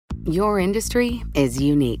Your industry is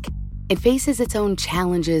unique. It faces its own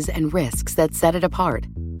challenges and risks that set it apart.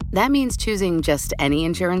 That means choosing just any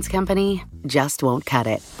insurance company just won't cut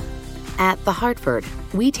it. At The Hartford,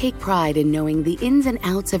 we take pride in knowing the ins and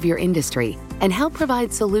outs of your industry and help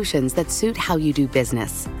provide solutions that suit how you do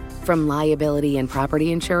business. From liability and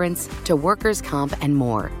property insurance to workers' comp and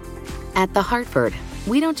more. At The Hartford,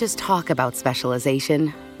 we don't just talk about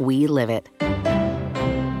specialization, we live it.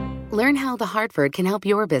 Learn how The Hartford can help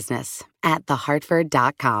your business at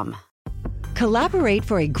thehartford.com. Collaborate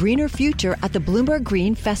for a greener future at the Bloomberg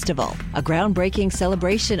Green Festival, a groundbreaking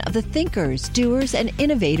celebration of the thinkers, doers, and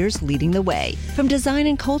innovators leading the way. From design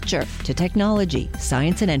and culture to technology,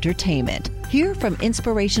 science, and entertainment. Hear from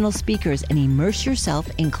inspirational speakers and immerse yourself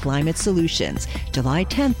in climate solutions. July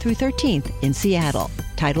 10th through 13th in Seattle.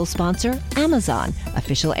 Title sponsor, Amazon.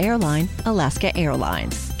 Official airline, Alaska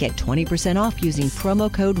Airlines. Get 20% off using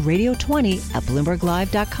promo code Radio20 at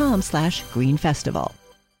BloombergLive.com/Green Festival.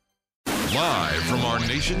 Live from our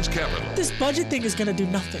nation's capital. This budget thing is going to do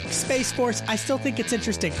nothing. Space Force, I still think it's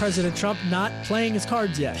interesting. President Trump not playing his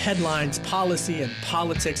cards yet. Headlines, policy, and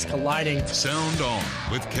politics colliding. Sound On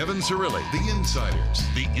with Kevin Cirilli. The insiders,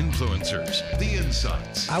 the influencers, the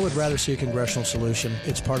insights. I would rather see a congressional solution.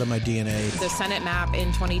 It's part of my DNA. The Senate map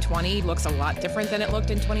in 2020 looks a lot different than it looked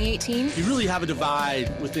in 2018. You really have a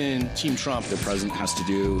divide within Team Trump. The president has to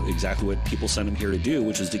do exactly what people sent him here to do,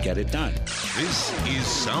 which is to get it done. This is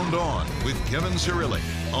Sound On with Kevin Cirilli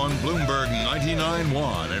on Bloomberg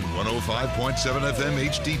 99.1 and 105.7 FM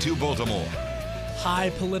HD2 Baltimore.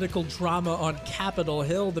 High political drama on Capitol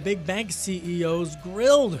Hill. The big bank CEOs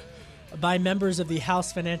grilled by members of the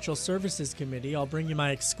House Financial Services Committee. I'll bring you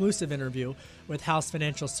my exclusive interview with House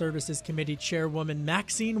Financial Services Committee Chairwoman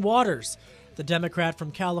Maxine Waters. The Democrat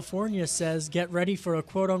from California says get ready for a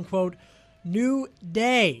quote-unquote new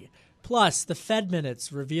day. Plus, the Fed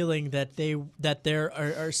minutes revealing that there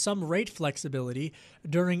are some rate flexibility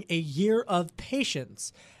during a year of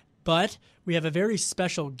patience. But we have a very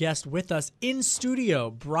special guest with us in studio,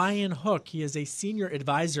 Brian Hook. He is a senior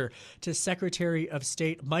advisor to Secretary of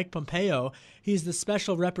State Mike Pompeo. He's the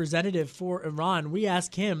special representative for Iran. We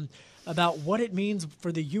ask him about what it means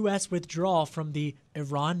for the U.S. withdrawal from the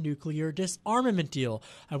Iran nuclear disarmament deal.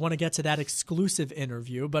 I want to get to that exclusive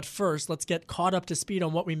interview, but first, let's get caught up to speed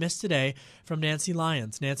on what we missed today from Nancy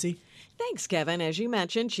Lyons. Nancy? Thanks, Kevin. As you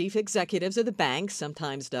mentioned, chief executives of the banks,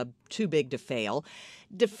 sometimes dubbed too big to fail,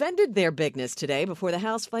 defended their bigness today before the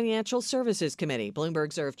House Financial Services Committee.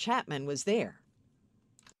 Bloomberg's Irv Chapman was there.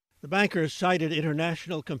 The bankers cited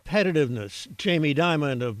international competitiveness. Jamie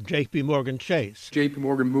Dimon of J.P. Morgan Chase. J.P.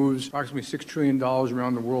 Morgan moves approximately $6 trillion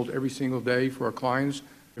around the world every single day for our clients,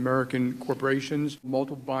 American corporations,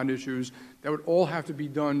 multiple bond issues. That would all have to be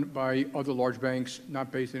done by other large banks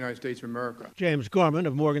not based in the United States of America. James Gorman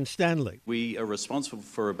of Morgan Stanley. We are responsible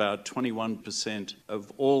for about 21%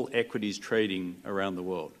 of all equities trading around the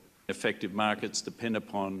world. Effective markets depend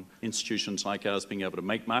upon institutions like ours being able to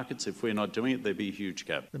make markets. If we're not doing it, there'd be a huge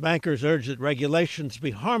gap. The bankers urge that regulations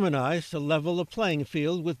be harmonized to level the playing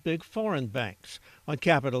field with big foreign banks. On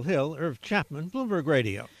Capitol Hill, Irv Chapman, Bloomberg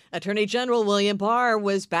Radio. Attorney General William Barr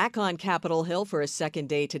was back on Capitol Hill for a second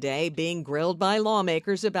day today, being grilled by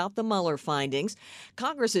lawmakers about the Mueller findings.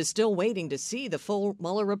 Congress is still waiting to see the full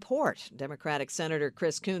Mueller report. Democratic Senator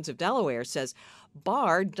Chris Coons of Delaware says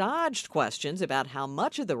Barr dodged questions about how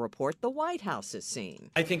much of the report the White House has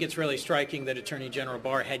seen. I think it's really striking that Attorney General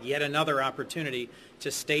Barr had yet another opportunity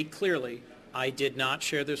to state clearly, I did not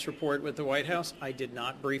share this report with the White House. I did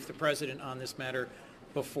not brief the president on this matter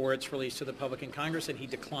before it's released to the public in Congress, and he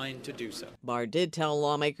declined to do so. Barr did tell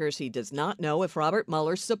lawmakers he does not know if Robert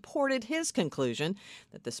Mueller supported his conclusion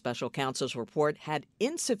that the special counsel's report had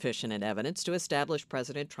insufficient evidence to establish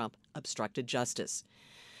President Trump obstructed justice.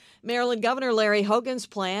 Maryland Governor Larry Hogan's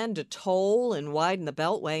plan to toll and widen the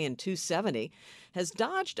Beltway in 270 has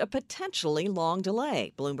dodged a potentially long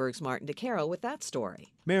delay. Bloomberg's Martin DeCaro with that story.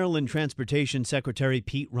 Maryland Transportation Secretary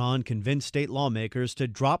Pete Ron convinced state lawmakers to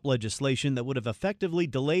drop legislation that would have effectively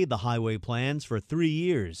delayed the highway plans for 3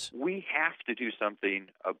 years. We have to do something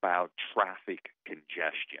about traffic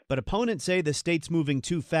congestion. But opponents say the state's moving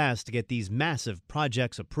too fast to get these massive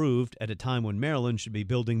projects approved at a time when Maryland should be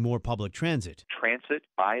building more public transit. Transit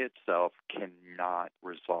by itself cannot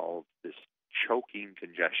resolve this choking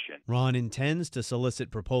congestion. Ron intends to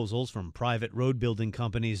solicit proposals from private road building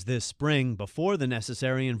companies this spring before the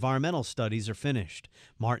necessary environmental studies are finished.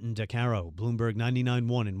 Martin DeCaro, Bloomberg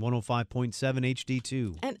 99.1 and 105.7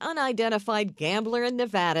 HD2. An unidentified gambler in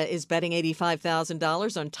Nevada is betting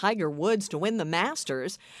 $85,000 on Tiger Woods to win the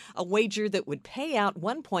Masters, a wager that would pay out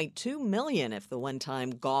 $1.2 million if the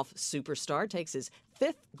one-time golf superstar takes his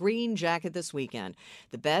fifth green jacket this weekend.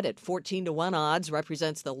 The bet at 14-1 odds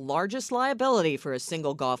represents the largest liability for a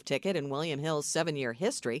single golf ticket in William Hill's 7-year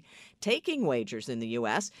history. Taking wagers in the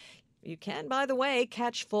U.S., you can, by the way,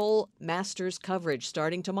 catch full Masters coverage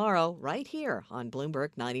starting tomorrow right here on Bloomberg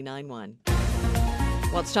 99.1.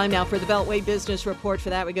 Well, it's time now for the Beltway Business Report. For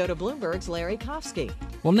that, we go to Bloomberg's Larry Kofsky.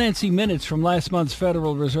 Well, Nancy, minutes from last month's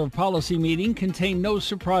Federal Reserve policy meeting contain no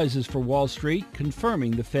surprises for Wall Street,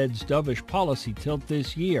 confirming the Fed's dovish policy tilt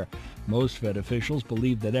this year. Most Fed officials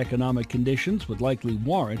believe that economic conditions would likely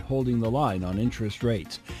warrant holding the line on interest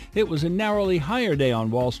rates. It was a narrowly higher day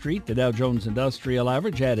on Wall Street. The Dow Jones Industrial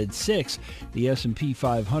Average added 6. The S&P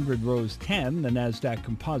 500 rose 10. The Nasdaq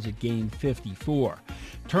Composite gained 54.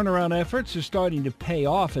 Turnaround efforts are starting to pay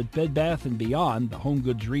off at Bed Bath & Beyond. The home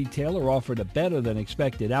goods retailer offered a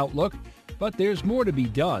better-than-expected outlook, but there's more to be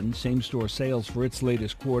done. Same-store sales for its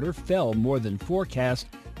latest quarter fell more than forecast,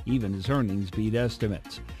 even as earnings beat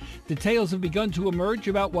estimates. Details have begun to emerge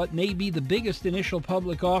about what may be the biggest initial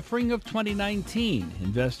public offering of 2019.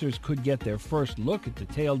 Investors could get their first look at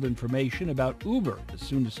detailed information about Uber as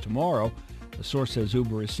soon as tomorrow. A source says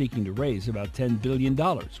Uber is seeking to raise about $10 billion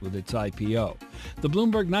with its IPO. The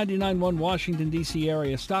Bloomberg 99.1 Washington, D.C.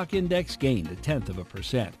 area stock index gained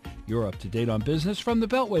 0.1%. You're up to date on business from the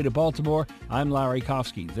Beltway to Baltimore. I'm Larry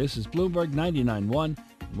Kofsky. This is Bloomberg 99.1.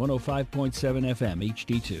 105.7 FM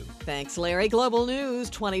HD2. Thanks, Larry. Global news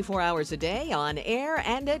 24 hours a day on air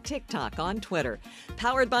and at TikTok on Twitter.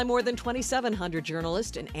 Powered by more than 2,700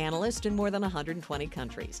 journalists and analysts in more than 120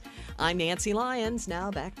 countries. I'm Nancy Lyons. Now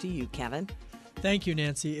back to you, Kevin. Thank you,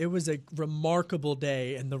 Nancy. It was a remarkable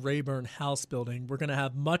day in the Rayburn House building. We're going to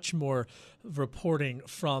have much more reporting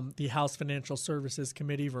from the House Financial Services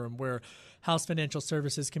Committee room, where House Financial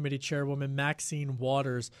Services Committee Chairwoman Maxine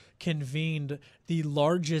Waters convened the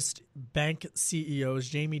largest bank CEOs,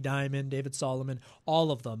 Jamie Dimon, David Solomon,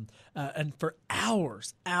 all of them. And for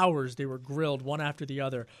hours, they were grilled one after the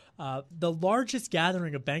other. The largest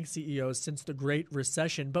gathering of bank CEOs since the Great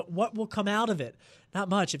Recession. But what will come out of it? Not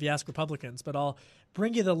much if you ask Republicans, but I'll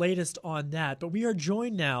bring you the latest on that. But we are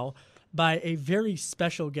joined now by a very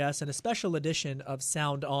special guest and a special edition of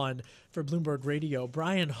Sound On for Bloomberg Radio.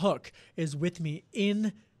 Brian Hook is with me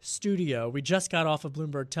in studio. We just got off of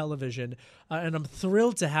Bloomberg Television, and I'm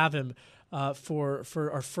thrilled to have him for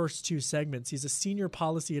our first two segments. He's a senior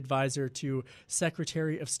policy advisor to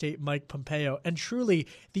Secretary of State Mike Pompeo, and truly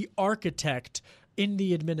the architect in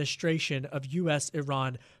the administration of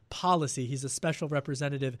U.S.-Iran policy. He's a special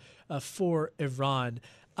representative for Iran.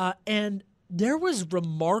 And there was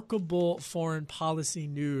remarkable foreign policy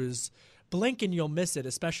news. Blink and you'll miss it,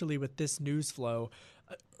 especially with this news flow,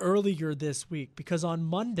 earlier this week, because on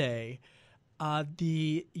Monday,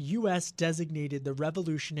 the U.S. designated the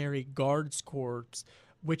Revolutionary Guards Corps,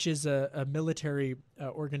 which is a military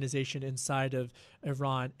organization inside of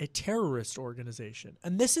Iran, a terrorist organization.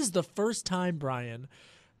 And this is the first time, Brian,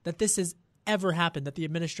 that this has ever happened, that the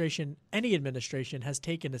administration, any administration, has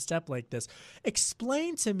taken a step like this.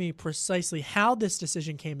 Explain to me precisely how this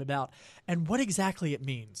decision came about and what exactly it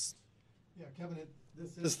means. Yeah, Kevin,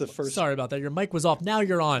 this is the first. Sorry about that. Your mic was off. Now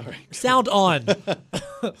you're on. Right. Sound on.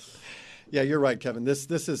 Yeah, you're right, Kevin. This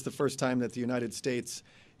is the first time that the United States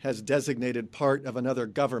has designated part of another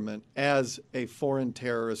government as a foreign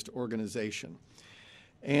terrorist organization.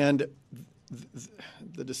 And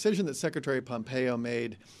the decision that Secretary Pompeo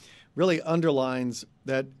made really underlines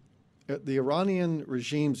that the Iranian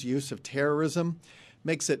regime's use of terrorism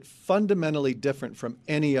makes it fundamentally different from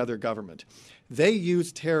any other government. They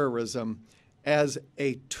use terrorism as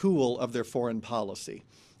a tool of their foreign policy.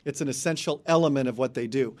 It's an essential element of what they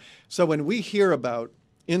do. So when we hear about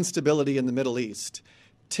instability in the Middle East,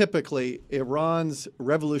 typically Iran's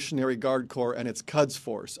Revolutionary Guard Corps and its Quds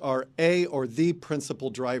Force are or the principal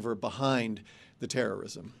driver behind the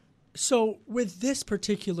terrorism. So with this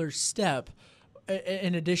particular step,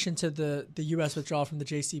 in addition to the U.S. withdrawal from the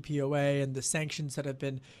JCPOA and the sanctions that have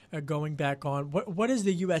been going back on, what is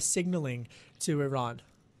the U.S. signaling to Iran?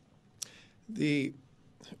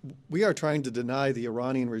 We are trying to deny the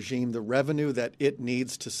Iranian regime the revenue that it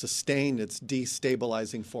needs to sustain its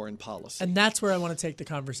destabilizing foreign policy. And that's where I want to take the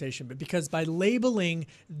conversation. But because by labeling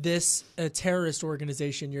this a terrorist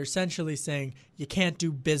organization, you're essentially saying you can't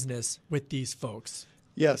do business with these folks.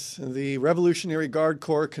 Yes, the Revolutionary Guard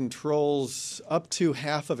Corps controls up to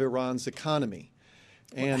half of Iran's economy.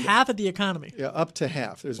 And half of the economy? Yeah, up to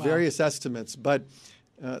half. There's various estimates, but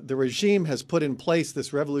the regime has put in place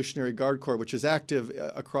this Revolutionary Guard Corps, which is active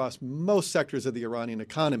across most sectors of the Iranian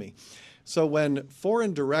economy. So when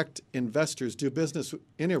foreign direct investors do business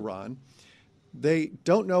in Iran, they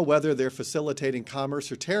don't know whether they're facilitating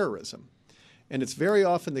commerce or terrorism. And it's very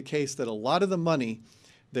often the case that a lot of the money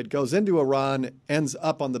that goes into Iran ends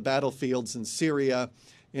up on the battlefields in Syria,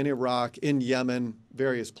 in Iraq, in Yemen,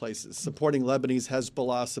 various places, supporting Lebanese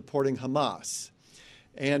Hezbollah, supporting Hamas.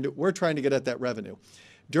 And we're trying to get at that revenue.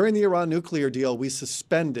 During the Iran nuclear deal, we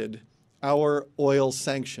suspended our oil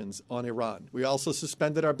sanctions on Iran. We also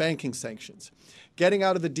suspended our banking sanctions. Getting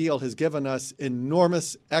out of the deal has given us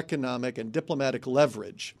enormous economic and diplomatic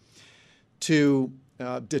leverage to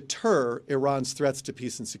deter Iran's threats to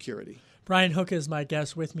peace and security. Brian Hook is my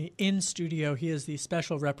guest with me in studio. He is the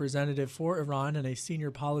special representative for Iran and a senior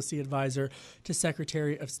policy advisor to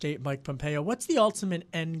Secretary of State Mike Pompeo. What's the ultimate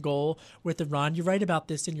end goal with Iran? You write about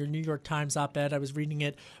this in your New York Times op-ed. I was reading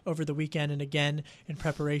it over the weekend and again in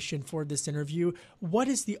preparation for this interview. What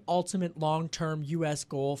is the ultimate long-term U.S.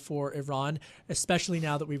 goal for Iran, especially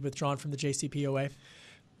now that we've withdrawn from the JCPOA?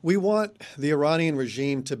 We want the Iranian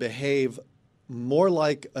regime to behave more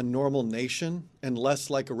like a normal nation and less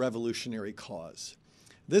like a revolutionary cause.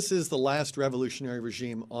 This is the last revolutionary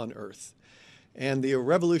regime on earth. And the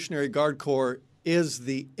Revolutionary Guard Corps is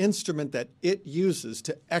the instrument that it uses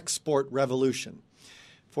to export revolution.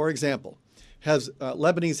 For example,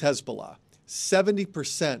 Lebanese Hezbollah.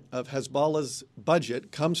 70% of Hezbollah's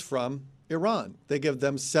budget comes from Iran. They give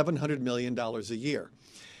them $700 million a year.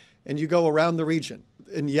 And you go around the region,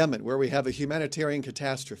 in Yemen, where we have a humanitarian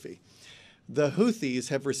catastrophe. The Houthis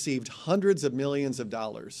have received hundreds of millions of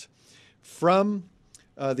dollars from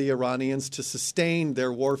the Iranians to sustain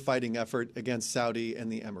their war-fighting effort against Saudi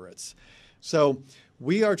and the Emirates. So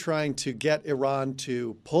we are trying to get Iran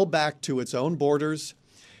to pull back to its own borders.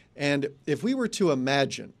 And if we were to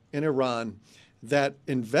imagine an Iran that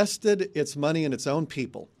invested its money in its own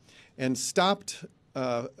people and stopped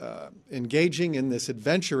engaging in this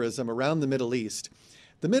adventurism around the Middle East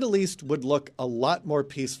would look a lot more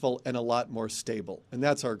peaceful and a lot more stable, and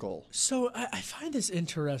that's our goal. So I find this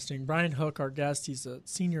interesting. Brian Hook, our guest, he's a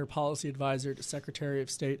senior policy advisor to Secretary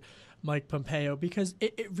of State Mike Pompeo, because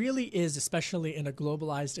it really is, especially in a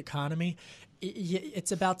globalized economy,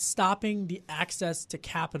 it's about stopping the access to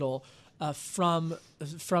capital from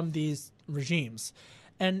these regimes.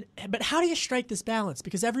 But how do you strike this balance?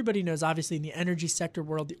 Because everybody knows, obviously, in the energy sector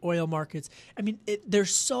world, the oil markets, they're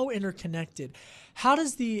so interconnected. How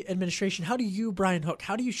does the administration, how do you, Brian Hook,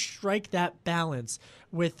 how do you strike that balance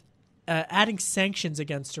with adding sanctions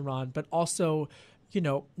against Iran, but also,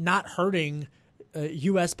 not hurting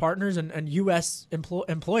U.S. partners and U.S.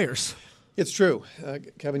 employers? It's true.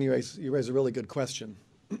 Kevin, you raise a really good question.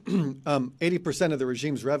 80% of the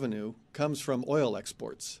regime's revenue comes from oil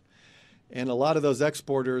exports. And a lot of those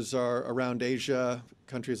exporters are around Asia,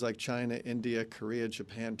 countries like China, India, Korea,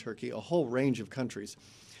 Japan, Turkey, a whole range of countries.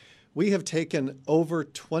 We have taken over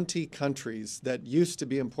 20 countries that used to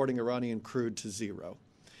be importing Iranian crude to zero.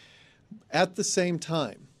 At the same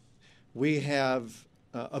time, we have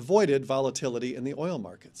avoided volatility in the oil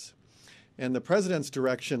markets. And the president's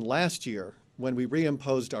direction last year, when we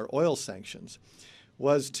reimposed our oil sanctions,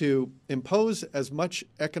 was to impose as much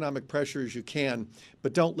economic pressure as you can,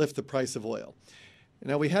 but don't lift the price of oil.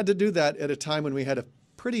 Now, we had to do that at a time when we had a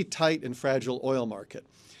pretty tight and fragile oil market.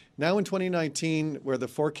 Now in 2019, where the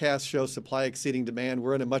forecasts show supply exceeding demand,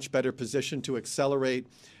 we're in a much better position to accelerate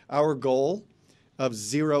our goal of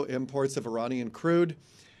zero imports of Iranian crude.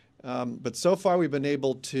 But so far, we've been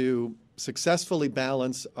able to successfully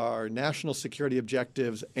balance our national security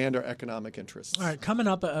objectives and our economic interests. All right, coming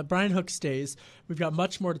up, Brian Hook stays. We've got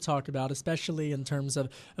much more to talk about, especially in terms of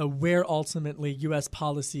where ultimately U.S.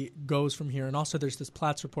 policy goes from here. And also there's this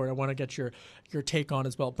Platts report I want to get your take on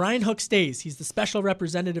as well. Brian Hook stays. He's the special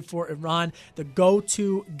representative for Iran, the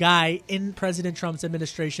go-to guy in President Trump's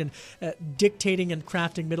administration, dictating and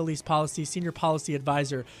crafting Middle East policy, senior policy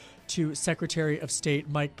advisor to Secretary of State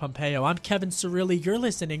Mike Pompeo. I'm Kevin Cirilli. You're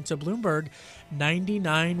listening to Bloomberg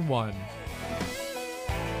 99.1.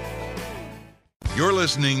 You're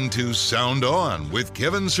listening to Sound On with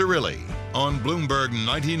Kevin Cirilli on Bloomberg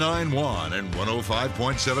 99.1 and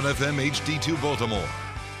 105.7 FM HD2 Baltimore.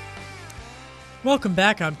 Welcome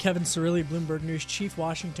back. I'm Kevin Cirilli, Bloomberg News Chief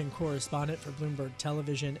Washington Correspondent for Bloomberg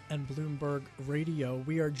Television and Bloomberg Radio.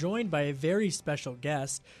 We are joined by a very special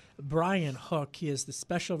guest, Brian Hook. He is the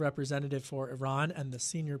Special Representative for Iran and the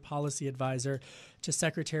Senior Policy Advisor to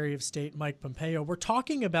Secretary of State Mike Pompeo. We're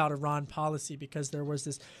talking about Iran policy because there was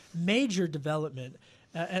this major development,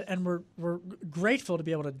 and we're grateful to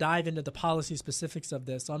be able to dive into the policy specifics of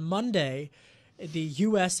this. On Monday, the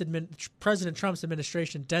U.S. President Trump's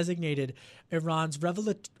administration designated Iran's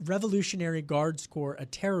Revolutionary Guards Corps a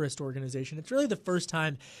terrorist organization. It's really the first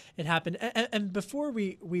time it happened. And before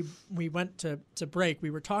we went to break, we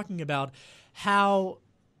were talking about how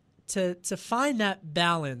to find that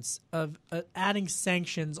balance of adding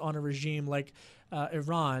sanctions on a regime like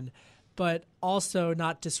Iran, but also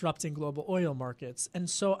not disrupting global oil markets. And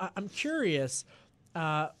so I'm curious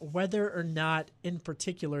whether or not, in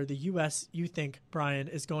particular, the U.S., you think, Brian,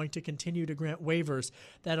 is going to continue to grant waivers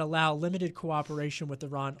that allow limited cooperation with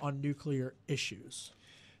Iran on nuclear issues.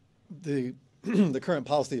 The current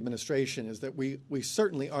policy administration is that we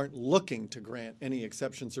certainly aren't looking to grant any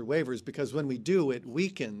exceptions or waivers, because when we do, it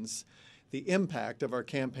weakens the impact of our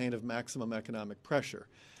campaign of maximum economic pressure.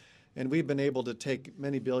 And we've been able to take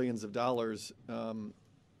many billions of dollars.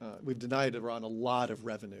 We've denied Iran a lot of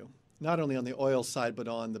revenue, not only on the oil side, but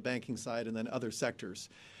on the banking side and then other sectors.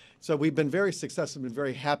 So we've been very successful, been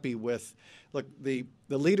very happy with, look, the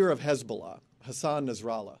leader of Hezbollah, Hassan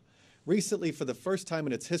Nasrallah, recently, for the first time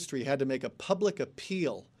in its history, had to make a public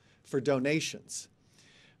appeal for donations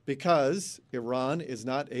because Iran is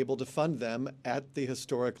not able to fund them at the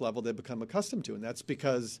historic level they've become accustomed to. And that's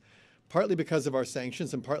partly because of our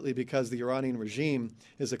sanctions and partly because the Iranian regime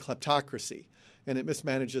is a kleptocracy and it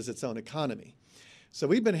mismanages its own economy. So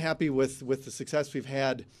we've been happy with the success we've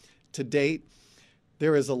had to date.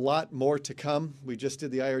 There is a lot more to come. We just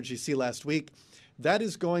did the IRGC last week. That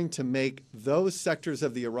is going to make those sectors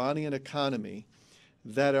of the Iranian economy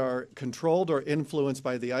that are controlled or influenced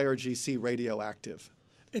by the IRGC radioactive.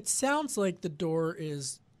 It sounds like the door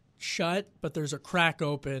is shut, but there's a crack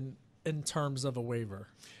open in terms of a waiver.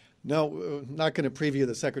 No, not going to preview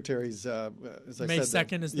the Secretary's, as I May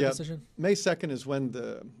said. May 2nd is the decision? May 2nd is when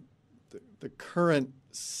the current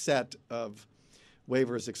set of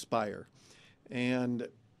waivers expire. And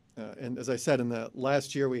as I said, in the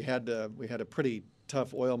last year we had a pretty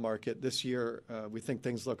tough oil market. This year we think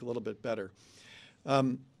things look a little bit better.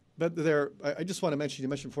 But I just want to mention, you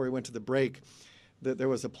mentioned before we went to the break, that there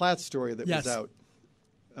was a Platts story that was out.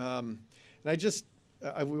 And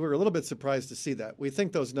we were a little bit surprised to see that. We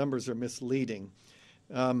think those numbers are misleading.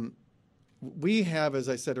 We have, as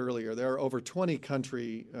I said earlier, there are over 20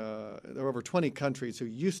 countries who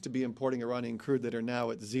used to be importing Iranian crude that are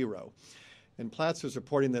now at zero. And Platts was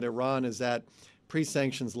reporting that Iran is at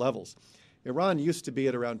pre-sanctions levels. Iran used to be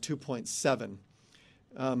at around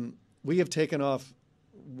 2.7. We have taken off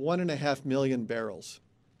 1.5 million barrels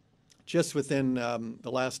just within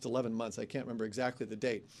the last 11 months. I can't remember exactly the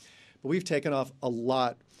date. But we've taken off a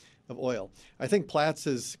lot of oil. I think Platts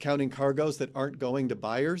is counting cargoes that aren't going to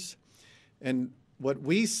buyers. And what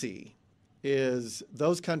we see is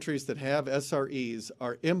those countries that have SREs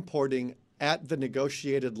are importing at the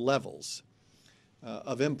negotiated levels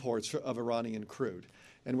of imports of Iranian crude.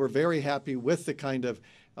 And we're very happy with the kind of,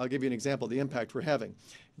 I'll give you an example, the impact we're having.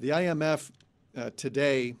 The IMF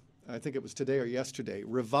today, I think it was today or yesterday,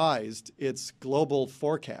 revised its global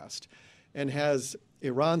forecast and has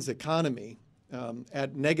Iran's economy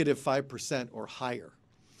at negative 5% or higher.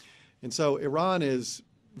 And so Iran is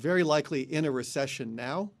very likely in a recession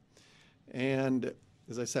now. And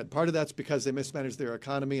as I said, part of that's because they mismanaged their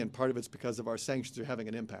economy, and part of it's because of our sanctions are having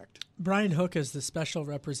an impact. Brian Hook is the special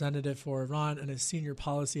representative for Iran and a senior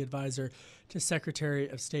policy advisor to Secretary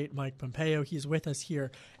of State Mike Pompeo. He's with us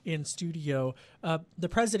here in studio. The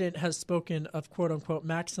president has spoken of, quote unquote,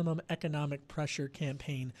 maximum economic pressure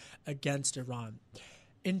campaign against Iran.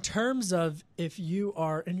 In terms of if you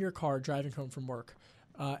are in your car driving home from work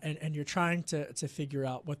and you're trying to figure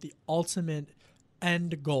out what the ultimate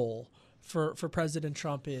end goal for President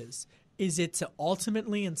Trump is it to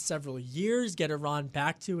ultimately in several years get Iran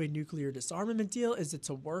back to a nuclear disarmament deal? Is it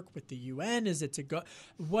to work with the UN? Is it to go?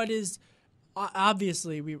 What is,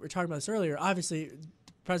 obviously, we were talking about this earlier, obviously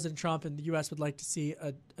President Trump and the U.S. would like to see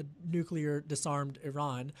a nuclear disarmed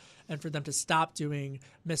Iran and for them to stop doing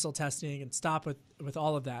missile testing and stop with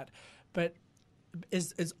all of that. But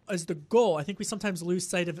is the goal, I think we sometimes lose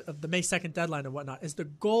sight of the May 2nd deadline and whatnot, is the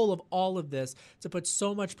goal of all of this to put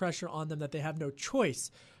so much pressure on them that they have no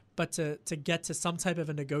choice but to get to some type of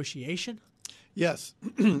a negotiation? Yes.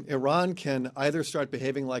 Iran can either start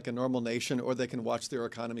behaving like a normal nation or they can watch their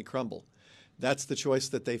economy crumble. That's the choice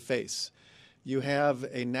that they face. You have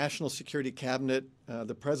a national security cabinet.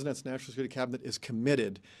 The president's national security cabinet is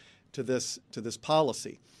committed to this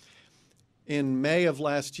policy. In May of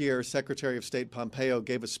last year, Secretary of State Pompeo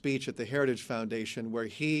gave a speech at the Heritage Foundation where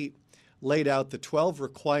he laid out the 12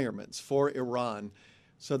 requirements for Iran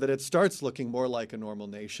so that it starts looking more like a normal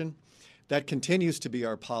nation. That continues to be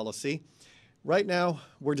our policy. Right now,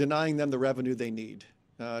 we're denying them the revenue they need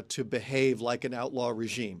to behave like an outlaw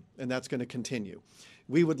regime, and that's going to continue.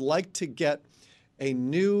 We would like to get a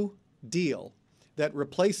new deal that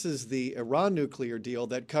replaces the Iran nuclear deal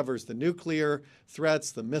that covers the nuclear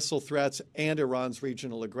threats, the missile threats, and Iran's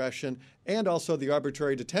regional aggression, and also the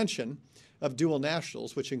arbitrary detention of dual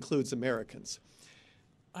nationals, which includes Americans.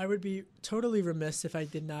 I would be totally remiss if I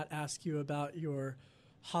did not ask you about your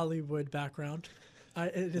Hollywood background.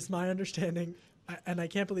 It is my understanding, and I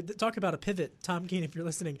can't believe, talk about a pivot, Tom Keene, if you're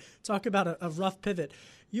listening, talk about a rough pivot.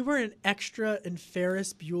 You were an extra in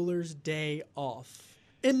Ferris Bueller's Day Off.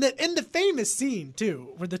 In the famous scene,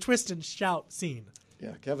 too, with the twist and shout scene.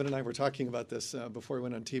 Yeah, Kevin and I were talking about this before we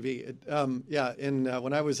went on TV.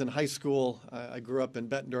 When I was in high school, I grew up in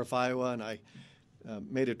Bettendorf, Iowa, and I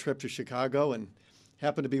made a trip to Chicago and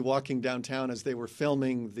happened to be walking downtown as they were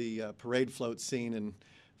filming the parade float scene in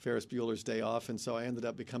Ferris Bueller's Day Off, and so I ended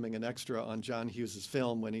up becoming an extra on John Hughes'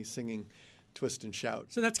 film when he's singing Twist and Shout.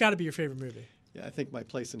 So that's got to be your favorite movie. Yeah, I think my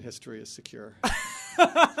place in history is secure.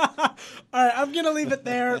 All right, I'm going to leave it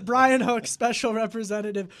there. Brian Hook, Special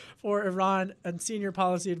Representative for Iran and Senior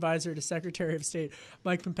Policy Advisor to Secretary of State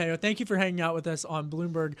Mike Pompeo. Thank you for hanging out with us on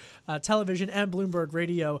Bloomberg Television and Bloomberg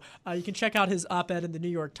Radio. You can check out his op-ed in the New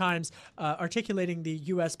York Times articulating the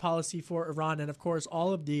U.S. policy for Iran and, of course,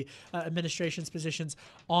 all of the administration's positions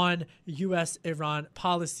on U.S.-Iran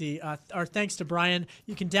policy. Our thanks to Brian.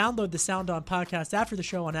 You can download the Sound On podcast after the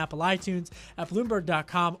show on Apple iTunes, at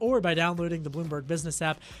Bloomberg.com, or by downloading the Bloomberg Business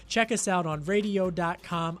app. Check us out on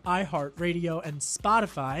radio.com, iHeartRadio, and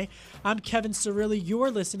Spotify. I'm Kevin Cirilli.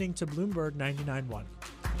 You're listening to Bloomberg 99.1.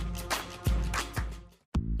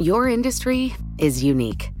 Your industry is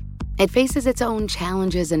unique. It faces its own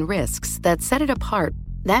challenges and risks that set it apart.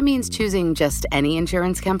 That means choosing just any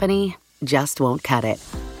insurance company just won't cut it.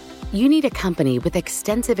 You need a company with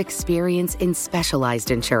extensive experience in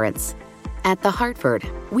specialized insurance. At The Hartford,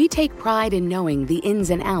 we take pride in knowing the ins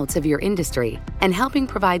and outs of your industry and helping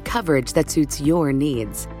provide coverage that suits your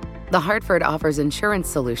needs. The Hartford offers insurance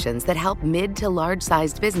solutions that help mid to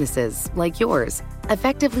large-sized businesses like yours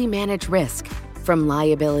effectively manage risk, from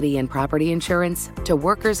liability and property insurance to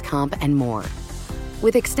workers' comp and more.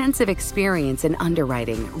 With extensive experience in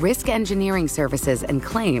underwriting, risk engineering services, and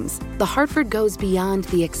claims, The Hartford goes beyond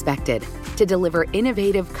the expected to deliver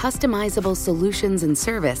innovative, customizable solutions and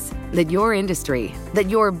service that your industry, that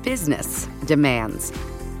your business demands.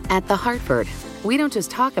 At The Hartford, we don't just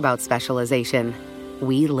talk about specialization,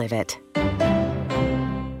 we live it.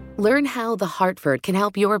 Learn how The Hartford can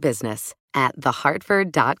help your business at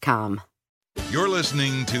thehartford.com. You're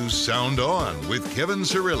listening to Sound On with Kevin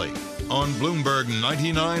Cirilli on Bloomberg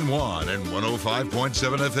 99.1 and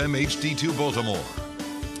 105.7 FM HD2 Baltimore.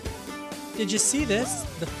 Did you see this?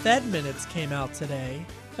 The Fed minutes came out today.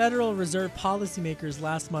 Federal Reserve policymakers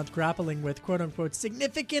last month grappling with, quote-unquote,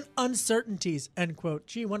 significant uncertainties, end quote.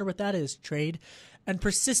 Gee, wonder what that is, trade. And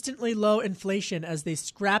persistently low inflation as they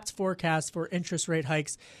scrapped forecasts for interest rate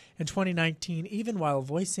hikes in 2019, even while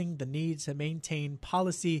voicing the need to maintain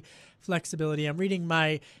policy flexibility. I'm reading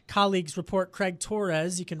my colleague's report, Craig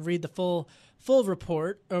Torres. You can read the full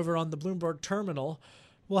report over on the Bloomberg terminal.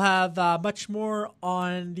 We'll have much more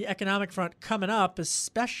on the economic front coming up,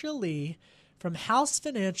 especially from House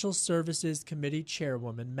Financial Services Committee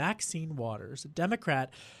Chairwoman Maxine Waters, a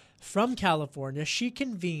Democrat from California. She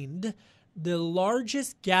convened the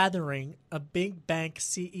largest gathering of big bank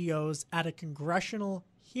CEOs at a congressional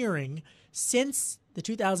hearing since the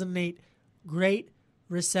 2008 Great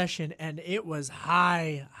Recession, and it was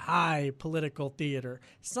high political theater.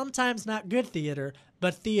 Sometimes not good theater,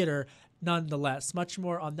 but theater nonetheless. Much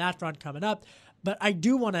more on that front coming up. But I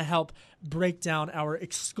do want to help break down our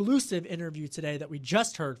exclusive interview today that we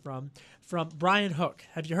just heard from Brian Hook.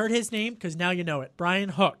 Have you heard his name? Because now you know it. Brian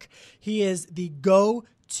Hook. He is the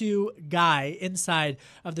go-to guy inside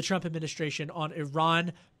of the Trump administration on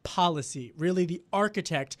Iran policy, really the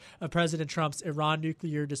architect of President Trump's Iran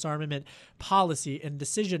nuclear disarmament policy and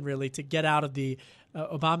decision really to get out of the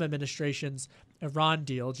Obama administration's Iran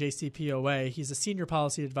deal, JCPOA. He's a senior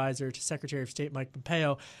policy advisor to Secretary of State Mike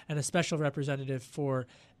Pompeo and a special representative for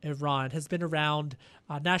Iran. Has been around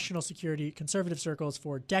national security conservative circles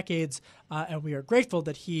for decades, and we are grateful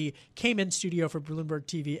that he came in studio for Bloomberg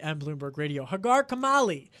TV and Bloomberg Radio. Hagar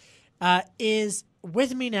Kamali is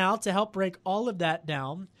with me now to help break all of that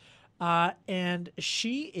down. And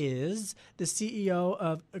she is the CEO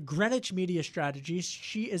of Greenwich Media Strategies.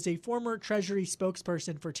 She is a former Treasury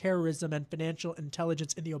spokesperson for terrorism and financial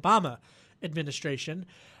intelligence in the Obama administration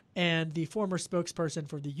and the former spokesperson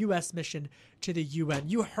for the U.S. mission to the UN.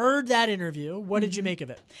 You heard that interview. What did you make of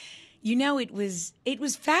it? You know, it was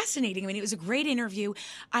fascinating. I mean, it was a great interview.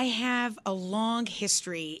 I have a long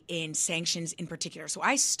history in sanctions in particular. So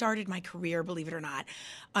I started my career, believe it or not,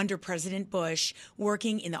 under President Bush,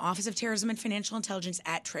 working in the Office of Terrorism and Financial Intelligence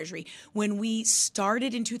at Treasury when we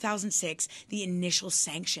started in 2006 the initial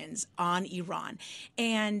sanctions on Iran.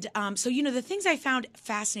 And so, you know, the things I found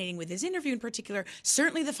fascinating with his interview in particular,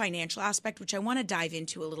 certainly the financial aspect, which I want to dive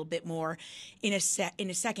into a little bit more in a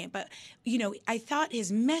second. But, you know, I thought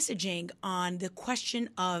his messaging on the question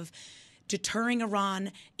of deterring Iran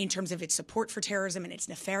in terms of its support for terrorism and its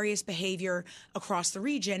nefarious behavior across the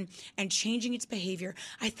region and changing its behavior,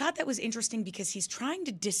 I thought that was interesting because he's trying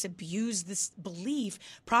to disabuse this belief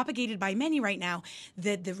propagated by many right now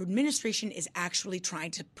that the administration is actually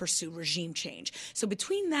trying to pursue regime change. So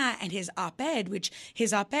between that and his op-ed, which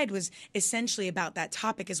his op-ed was essentially about that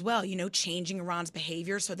topic as well, you know, changing Iran's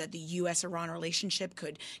behavior so that the U.S.-Iran relationship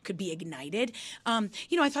could be ignited,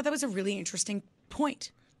 you know, I thought that was a really interesting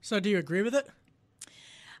point. So do you agree with it?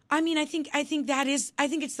 I mean, I think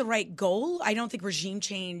it's the right goal. I don't think regime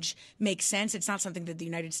change makes sense. It's not something that the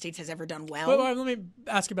United States has ever done well. Well, let me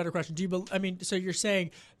ask you a better question. So you're saying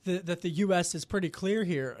that the U.S. is pretty clear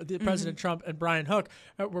here. President Trump and Brian Hook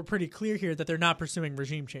were pretty clear here that they're not pursuing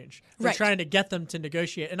regime change. They're trying to get them to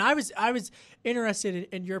negotiate. And I was interested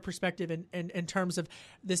in your perspective in terms of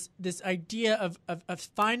this idea of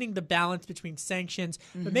finding the balance between sanctions,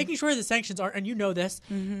 but making sure the sanctions aren't, and you know this,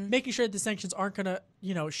 making sure the sanctions aren't going to,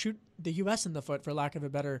 you know, shoot the U.S. in the foot, for lack of a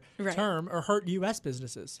better term, or hurt U.S.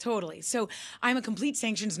 businesses. Totally. So I'm a complete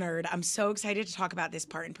sanctions nerd. I'm so excited to talk about this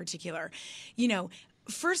part in particular. You know,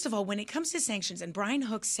 first of all, when it comes to sanctions, and Brian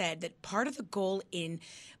Hook said that part of the goal in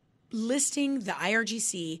listing the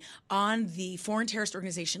IRGC on the foreign terrorist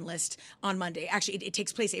organization list on Monday. Actually, it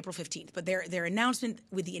takes place April 15th, but their announcement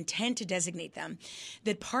with the intent to designate them,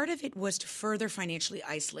 that part of it was to further financially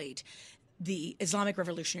isolate the Islamic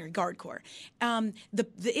Revolutionary Guard Corps.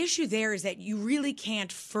 The issue there is that you really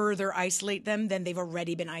can't further isolate them than they've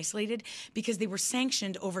already been isolated because they were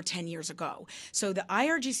sanctioned over 10 years ago. So the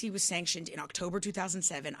IRGC was sanctioned in October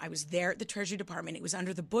 2007. I was there at the Treasury Department. It was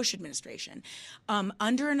under the Bush administration,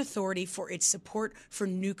 under an authority for its support for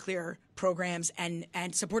nuclear programs and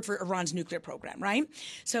support for Iran's nuclear program, right?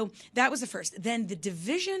 So that was the first. Then the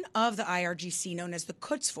division of the IRGC known as the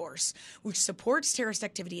Quds Force, which supports terrorist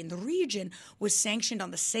activity in the region, was sanctioned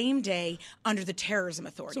on the same day under the Terrorism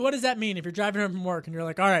Authority. So what does that mean if you're driving home from work and you're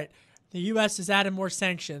like, all right, the U.S. has added more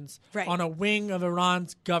sanctions on a wing of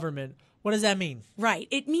Iran's government? What does that mean? Right.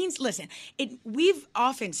 It means, listen, we've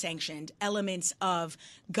often sanctioned elements of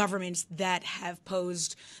governments that have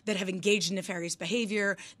engaged in nefarious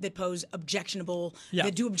behavior, that pose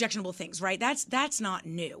that do objectionable things, right? That's not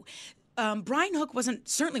new. Brian Hook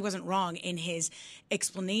certainly wasn't wrong in his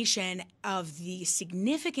explanation of the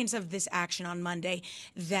significance of this action on Monday,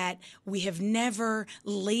 that we have never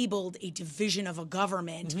labeled a division of a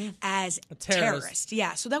government as a terrorist.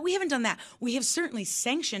 Yeah, so that we haven't done that. We have certainly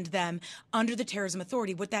sanctioned them under the Terrorism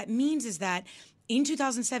Authority. What that means is that in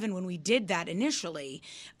 2007, when we did that initially,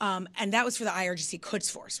 and that was for the IRGC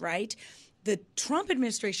Quds Force, right? The Trump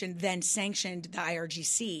administration then sanctioned the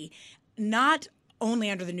IRGC, not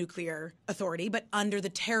only under the Nuclear Authority, but under the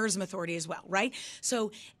Terrorism Authority as well, right?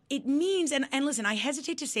 So it means, and listen, I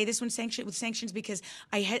hesitate to say this with sanctions because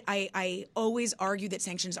I always argue that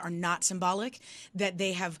sanctions are not symbolic, that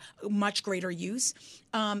they have much greater use.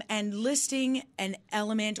 And listing an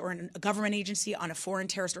element or a government agency on a foreign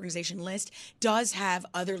terrorist organization list does have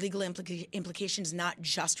other legal implications, not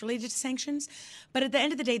just related to sanctions. But at the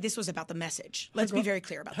end of the day, this was about the message. Let's be very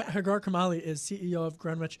clear about that. Hagar Kamali is CEO of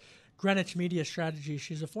Greenwich Media Strategy.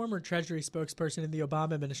 She's a former Treasury spokesperson in the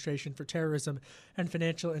Obama administration for terrorism and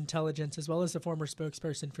financial intelligence, as well as a former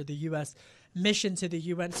spokesperson for the U.S. mission to the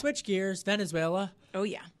UN. Switch gears, Venezuela. Oh,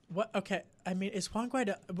 yeah. What? Okay. I mean, is Juan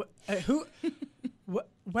Guaido who?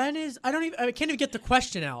 When is? I can't even get the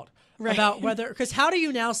question out about whether, because how do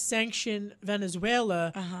you now sanction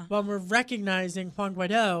Venezuela when we're recognizing Juan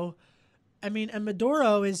Guaido? I mean, and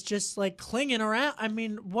Maduro is just like clinging around. I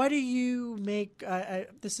mean, what do you make?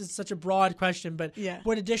 This is such a broad question, but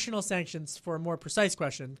would additional sanctions, for a more precise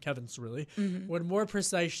question, Kevin Cirilli, would more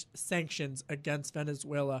precise sanctions against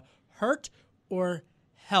Venezuela hurt or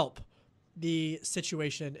help the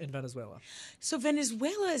situation in Venezuela? So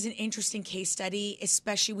Venezuela is an interesting case study,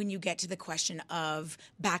 especially when you get to the question of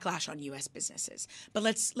backlash on U.S. businesses. But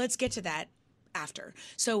let's get to that after.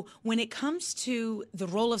 So when it comes to the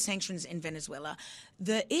role of sanctions in Venezuela,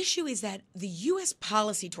 the issue is that the U.S.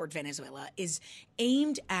 policy toward Venezuela is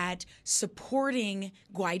aimed at supporting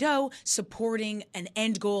Guaido, supporting an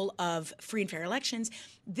end goal of free and fair elections.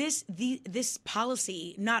 This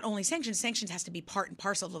policy, not only sanctions has to be part and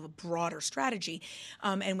parcel of a broader strategy.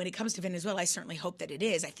 And when it comes to Venezuela, I certainly hope that it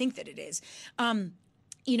is. I think that it is.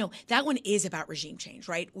 That one is about regime change,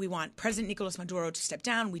 right? We want President Nicolas Maduro to step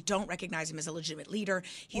down. We don't recognize him as a legitimate leader.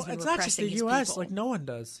 He's been repressing his people. It's not just the U.S. Like, no one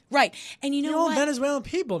does. Right. And you know what? Venezuelan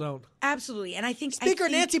people don't. Absolutely. And I think Speaker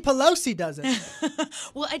Nancy Pelosi doesn't.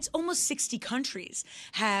 Well, it's almost 60 countries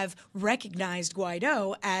have recognized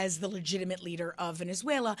Guaido as the legitimate leader of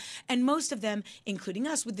Venezuela, and most of them, including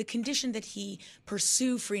us, with the condition that he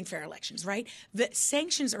pursue free and fair elections, right? The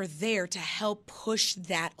sanctions are there to help push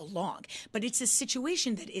that along. But it's a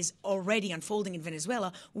situation that is already unfolding in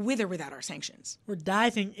Venezuela with or without our sanctions. We're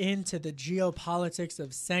diving into the geopolitics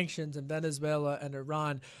of sanctions in Venezuela and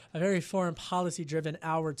Iran, a very foreign policy-driven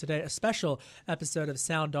hour today, a special episode of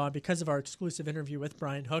Sound On because of our exclusive interview with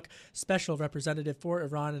Brian Hook, special representative for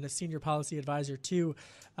Iran and a senior policy advisor to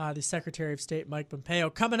the Secretary of State, Mike Pompeo.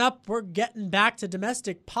 Coming up, we're getting back to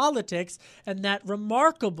domestic politics and that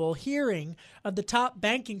remarkable hearing of the top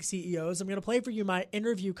banking CEOs. I'm going to play for you my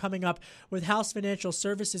interview coming up with House Financial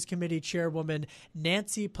Services Committee Chairwoman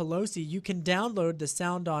Nancy Pelosi. You can download the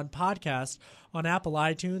Sound On podcast on Apple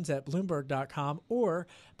iTunes at Bloomberg.com or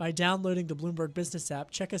by downloading the Bloomberg Business app.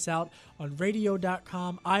 Check us out on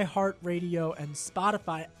radio.com, iHeartRadio, and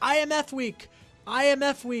Spotify.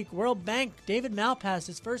 IMF Week, World Bank, David Malpass,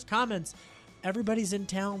 his first comments. Everybody's in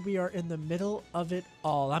town. We are in the middle of it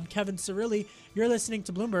all. I'm Kevin Cirilli. You're listening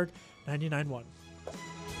to Bloomberg 99.1.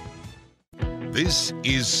 This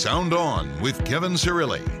is Sound On with Kevin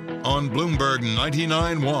Cirilli on Bloomberg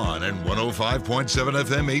 99.1 and 105.7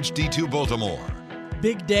 FM HD2 Baltimore.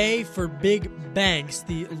 Big day for big banks,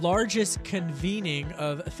 the largest convening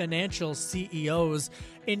of financial CEOs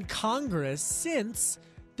in Congress since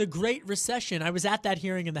the Great Recession. I was at that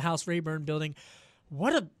hearing in the House Rayburn building.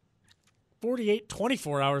 What a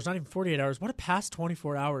 24 hours, not even 48 hours. What a past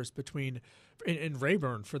 24 hours between in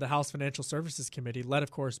Rayburn for the House Financial Services Committee, led, of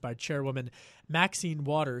course, by Chairwoman Maxine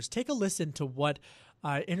Waters. Take a listen to what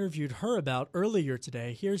I interviewed her about earlier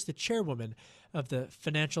today. Here's the Chairwoman of the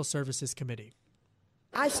Financial Services Committee.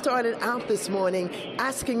 I started out this morning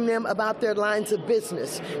asking them about their lines of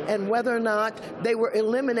business and whether or not they were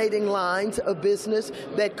eliminating lines of business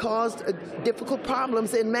that caused difficult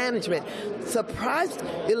problems in management. Surprised,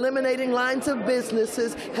 eliminating lines of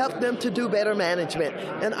businesses helped them to do better management,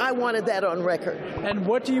 and I wanted that on record. And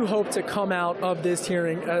what do you hope to come out of this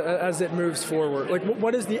hearing as it moves forward? Like,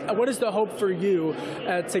 what is the hope for you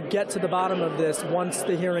to get to the bottom of this once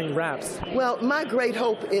the hearing wraps? Well, my great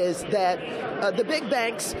hope is that the big banks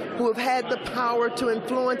who have had the power to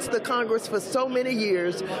influence the Congress for so many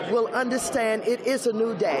years will understand it is a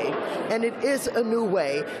new day and it is a new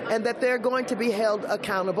way, and that they're going to be held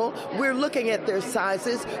accountable. We're looking at their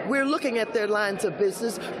sizes. We're looking at their lines of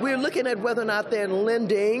business. We're looking at whether or not they're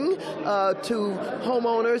lending to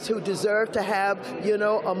homeowners who deserve to have,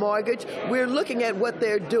 a mortgage. We're looking at what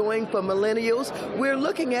they're doing for millennials. We're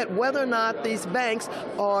looking at whether or not these banks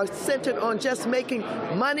are centered on just making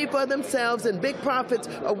money for themselves and big profits,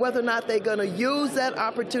 or whether or not they're going to use that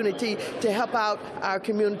opportunity to help out our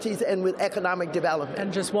communities and with economic development.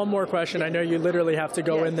 And just one more question. I know you literally have to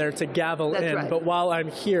go in there to gavel in, right. But while I'm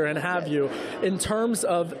here and have you, in terms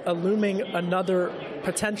of looming another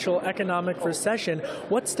potential economic recession,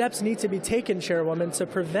 what steps need to be taken, Chairwoman, to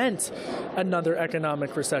prevent another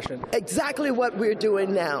economic recession? Exactly what we're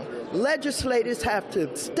doing now. Legislators have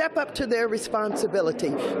to step up to their responsibility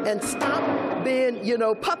and stop being,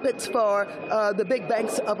 puppets for the big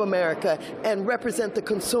banks of America and represent the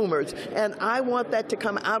consumers. And I want that to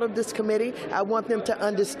come out of this committee. I want them to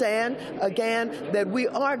understand, again, that we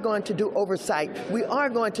are going to do oversight. We are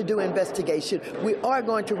going to do investigation. We are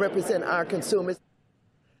going to represent our consumers.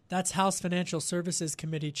 That's House Financial Services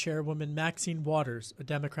Committee Chairwoman Maxine Waters, a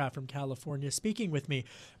Democrat from California, speaking with me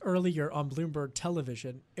earlier on Bloomberg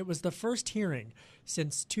Television. It was the first hearing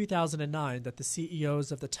since 2009 that the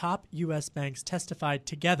CEOs of the top U.S. banks testified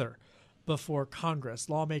together before Congress.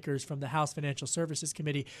 Lawmakers from the House Financial Services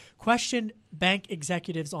Committee questioned bank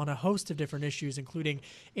executives on a host of different issues, including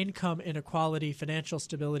income inequality, financial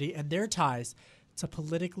stability, and their ties to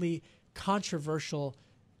politically controversial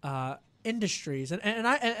industries.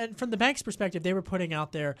 And from the bank's perspective, they were putting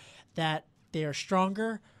out there that they are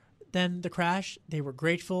stronger than the crash. They were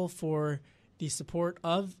grateful for the support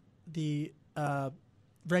of the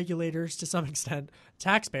regulators to some extent,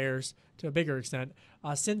 taxpayers to a bigger extent,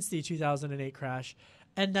 since the 2008 crash,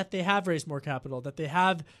 and that they have raised more capital, that they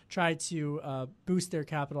have tried to boost their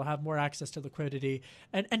capital, have more access to liquidity,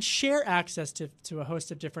 and share access to a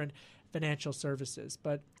host of different financial services.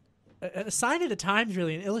 But a sign of the times,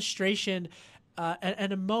 really, an illustration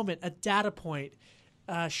and a moment, a data point,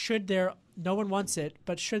 should there, no one wants it,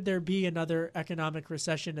 but should there be another economic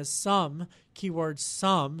recession, as some, keyword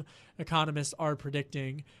some, economists are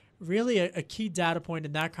predicting, really a key data point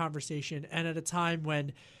in that conversation, and at a time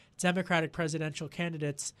when Democratic presidential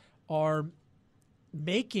candidates are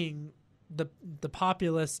making the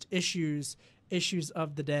populist issues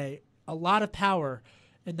of the day. A lot of power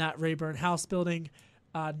in that Rayburn House building,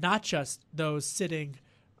 not just those sitting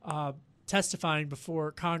testifying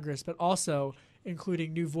before Congress, but also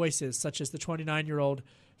including new voices such as the 29-year-old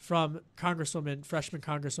freshman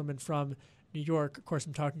Congresswoman from New York. Of course,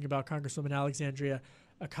 I'm talking about Congresswoman Alexandria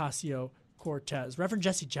Ocasio-Cortez. Reverend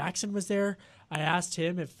Jesse Jackson was there. I asked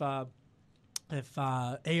him if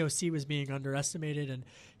AOC was being underestimated, and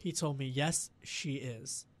he told me, yes, she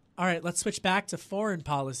is. All right, let's switch back to foreign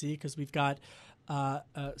policy because we've got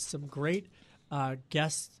some great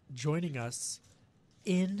guests joining us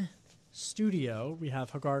in studio. We have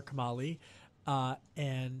Hagar Kamali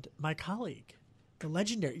and my colleague, the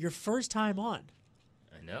legendary, your first time on.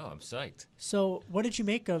 I know, I'm psyched. So what did you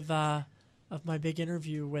make of my big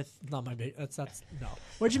interview with, not my big, no.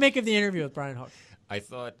 What did you make of the interview with Brian Hook? I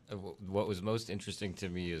thought what was most interesting to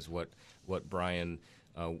me is what Brian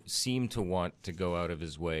seemed to want to go out of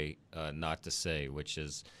his way not to say, which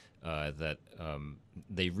is that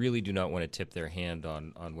they really do not want to tip their hand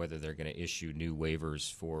on whether they're going to issue new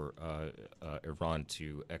waivers for Iran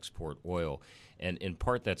to export oil. And in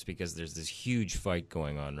part that's because there's this huge fight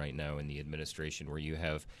going on right now in the administration where you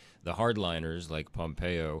have the hardliners like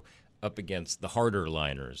Pompeo up against the harder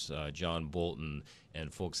liners, John Bolton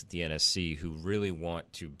and folks at the NSC, who really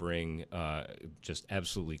want to bring, just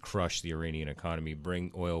absolutely crush the Iranian economy,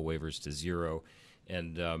 bring oil waivers to zero.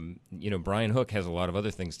 And, Brian Hook has a lot of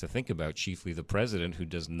other things to think about, chiefly the president, who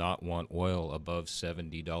does not want oil above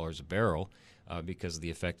 $70 a barrel because of the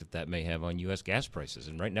effect that may have on U.S. gas prices.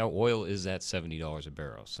 And right now, oil is at $70 a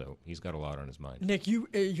barrel, so he's got a lot on his mind. Nick,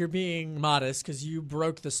 you're being modest because you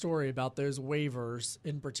broke the story about those waivers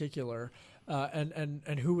in particular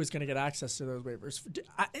and who was going to get access to those waivers.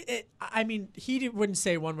 I mean, he wouldn't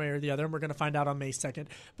say one way or the other, and we're going to find out on May 2nd.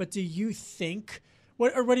 But do you think –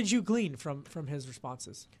 what did you glean from his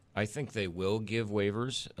responses? I think they will give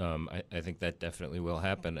waivers. I think that definitely will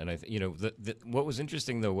happen. And what was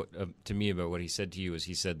interesting though to me about what he said to you is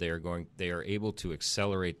he said they are able to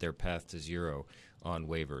accelerate their path to zero on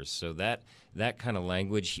waivers. So that kind of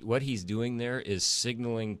language, what he's doing there is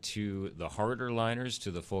signaling to the harder liners,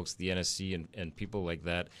 to the folks at the NSC and people like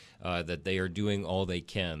that, that they are doing all they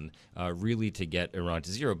can really to get Iran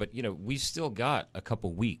to zero. But we've still got a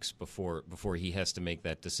couple weeks before he has to make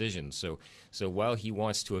that decision. So while he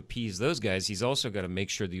wants to appease those guys, he's also got to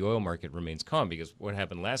make sure the oil market remains calm, because what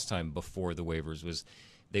happened last time before the waivers was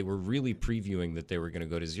they were really previewing that they were going to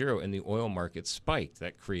go to zero, and the oil market spiked.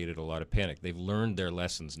 That created a lot of panic. They've learned their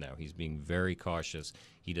lessons now. He's being very cautious.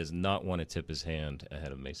 He does not want to tip his hand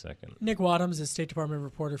ahead of May 2nd. Nick Wadhams is State Department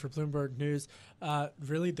reporter for Bloomberg News.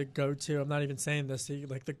 Really the go-to, I'm not even saying this,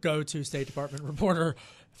 like the go-to State Department reporter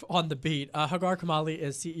on the beat. Hagar Kamali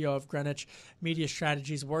is CEO of Greenwich Media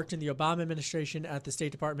Strategies, worked in the Obama administration at the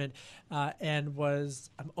State Department, and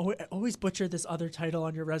was, I always butcher this other title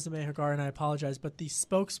on your resume, Hagar, and I apologize, but the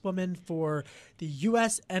spokeswoman for the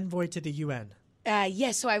U.S. envoy to the UN.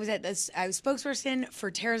 Yes, so I was spokesperson for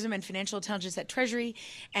terrorism and financial intelligence at Treasury,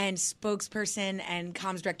 and spokesperson and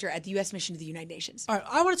comms director at the U.S. mission to the United Nations. All right,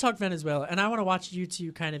 I want to talk Venezuela, and I want to watch you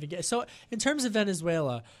two kind of engage. So in terms of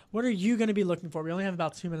Venezuela, what are you going to be looking for? We only have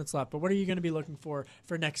about 2 minutes left, but what are you going to be looking for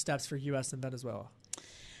next steps for U.S. and Venezuela?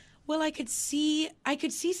 Well, I could see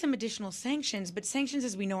some additional sanctions, but sanctions,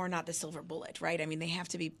 as we know, are not the silver bullet, right? I mean, they have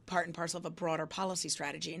to be part and parcel of a broader policy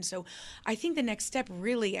strategy. And so I think the next step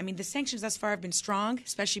really, I mean, the sanctions thus far have been strong,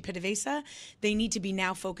 especially PDVSA. They need to be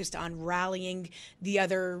now focused on rallying the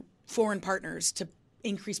other foreign partners to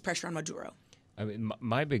increase pressure on Maduro. I mean,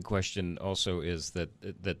 my big question also is that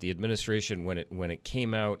the administration, when it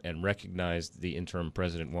came out and recognized the interim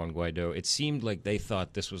president Juan Guaido, it seemed like they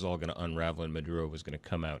thought this was all going to unravel and Maduro was going to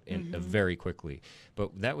come out very quickly.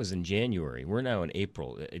 But that was in January. We're now in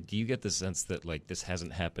April. Do you get the sense that this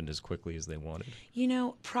hasn't happened as quickly as they wanted?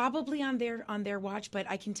 Probably on their watch. But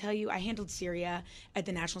I can tell you, I handled Syria at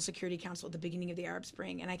the National Security Council at the beginning of the Arab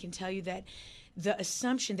Spring, and I can tell you that the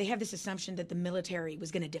assumption, they have this assumption that the military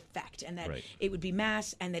was going to defect and that it would be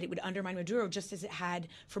mass and that it would undermine Maduro, just as it had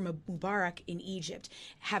for Mubarak in Egypt.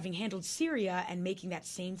 Having handled Syria and making that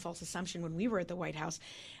same false assumption when we were at the White House,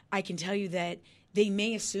 I can tell you that they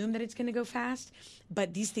may assume that it's going to go fast,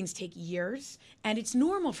 but these things take years, and it's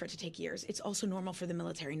normal for it to take years. It's also normal for the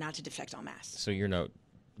military not to defect en masse. So you're not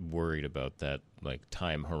worried about that, like,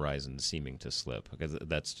 time horizon seeming to slip, because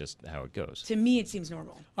that's just how it goes. To me, it seems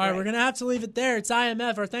normal. All right, we're going to have to leave it there. It's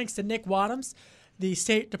IMF. Our thanks to Nick Wadhams, the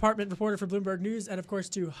State Department reporter for Bloomberg News, and, of course,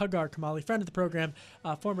 to Hagar Kamali, friend of the program,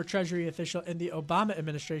 former Treasury official in the Obama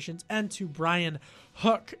administrations, and to Brian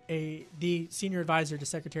Hook, the senior advisor to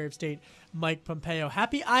Secretary of State Mike Pompeo.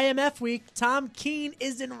 Happy IMF week. Tom Keene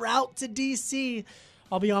is en route to D.C.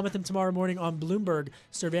 I'll be on with him tomorrow morning on Bloomberg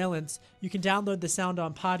Surveillance. You can download the Sound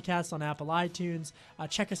On podcast on Apple iTunes.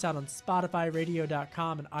 Check us out on Spotify,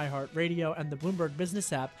 radio.com, and iHeartRadio, and the Bloomberg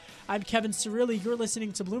Business app. I'm Kevin Cirilli. You're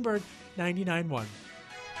listening to Bloomberg 99.1.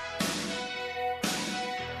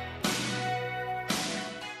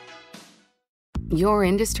 Your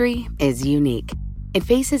industry is unique. It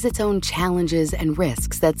faces its own challenges and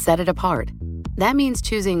risks that set it apart. That means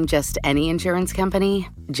choosing just any insurance company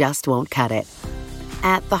just won't cut it.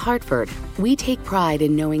 At The Hartford, we take pride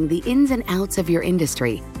in knowing the ins and outs of your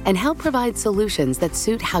industry and help provide solutions that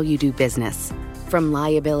suit how you do business, from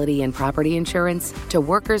liability and property insurance to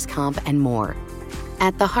workers' comp and more.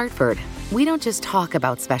 At The Hartford, we don't just talk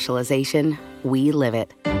about specialization, we live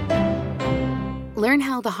it. Learn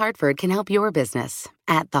how The Hartford can help your business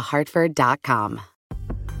at thehartford.com.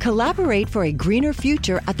 Collaborate for a greener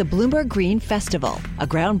future at the Bloomberg Green Festival, a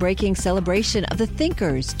groundbreaking celebration of the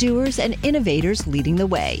thinkers, doers, and innovators leading the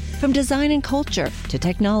way. From design and culture to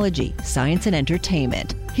technology, science, and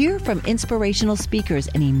entertainment. Hear from inspirational speakers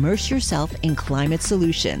and immerse yourself in climate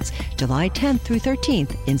solutions. July 10th through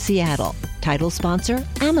 13th in Seattle. Title sponsor,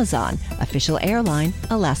 Amazon. Official airline,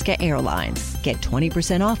 Alaska Airlines. Get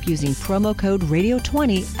 20% off using promo code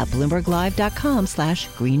RADIO20 at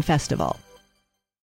BloombergLive.com/Green Festival.